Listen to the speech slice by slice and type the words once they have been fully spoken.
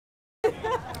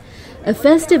A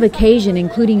festive occasion,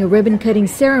 including a ribbon-cutting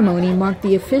ceremony, marked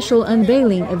the official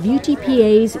unveiling of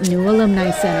UTPA's new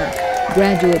Alumni Center.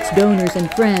 Graduates, donors,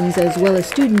 and friends, as well as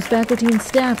students, faculty, and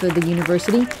staff of the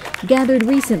university, gathered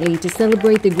recently to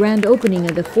celebrate the grand opening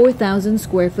of the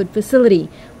 4,000-square-foot facility,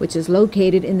 which is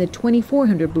located in the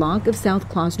 2400 block of South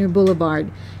Closner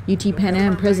Blvd.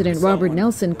 UTPA President Robert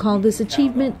Nelson called this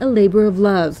achievement a labor of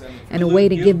love and a way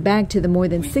to give back to the more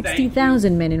than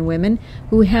 60,000 men and women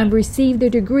who have received their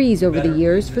degrees over the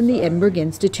years from the Edinburgh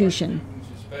institution.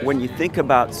 When you think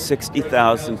about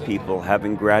 60,000 people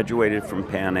having graduated from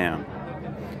Pan Am,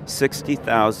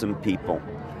 60,000 people,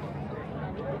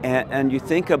 and you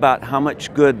think about how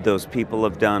much good those people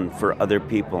have done for other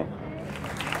people,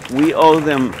 we owe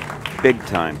them big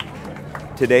time.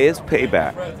 Today is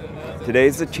payback. Today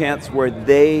is a chance where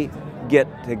they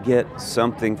get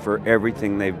something for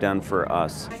everything they've done for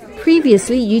us.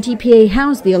 Previously, UTPA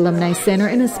housed the Alumni Center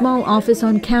in a small office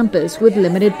on campus with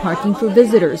limited parking for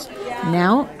visitors.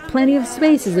 Now, plenty of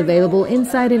space is available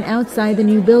inside and outside the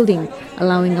new building,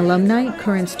 allowing alumni,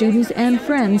 current students, and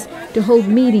friends to hold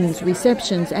meetings,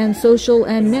 receptions, and social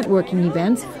and networking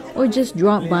events, or just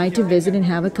drop by to visit and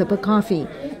have a cup of coffee.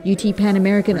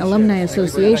 UTPA Alumni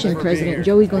Association President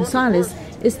Joey Gonzalez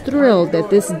is thrilled that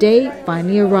this day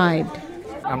finally arrived.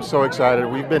 I'm so excited.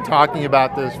 We've been talking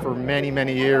about this for many,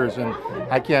 many years, and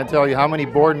I can't tell you how many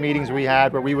board meetings we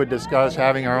had where we would discuss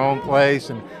having our own place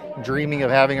and dreaming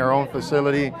of having our own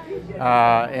facility,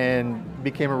 and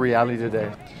became a reality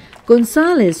today.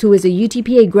 Gonzalez, who is a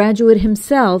UTPA graduate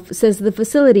himself, says the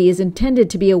facility is intended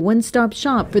to be a one-stop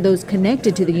shop for those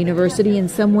connected to the university in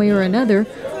some way or another,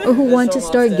 or who want to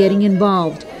start getting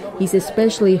involved. He's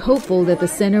especially hopeful that the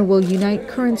center will unite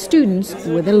current students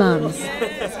with alums.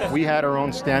 We had our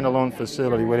own standalone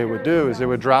facility. What it would do is it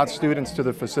would draw students to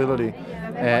the facility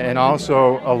and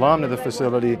also alum to the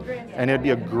facility, and it'd be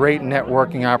a great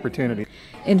networking opportunity.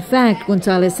 In fact,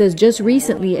 Gonzalez says just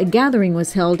recently a gathering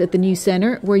was held at the new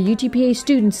center where UTPA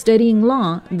students studying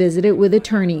law visited with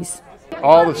attorneys.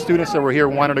 All the students that were here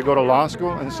wanted to go to law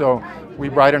school, and so we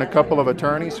brought in a couple of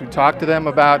attorneys who talked to them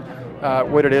about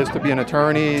what it is to be an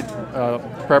attorney,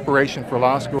 preparation for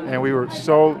law school, and we were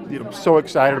so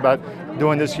excited about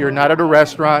doing this here, not at a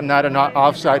restaurant, not an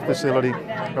off-site facility,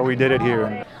 but we did it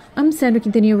here. I'm Sandra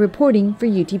Quintanilla reporting for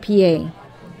UTPA.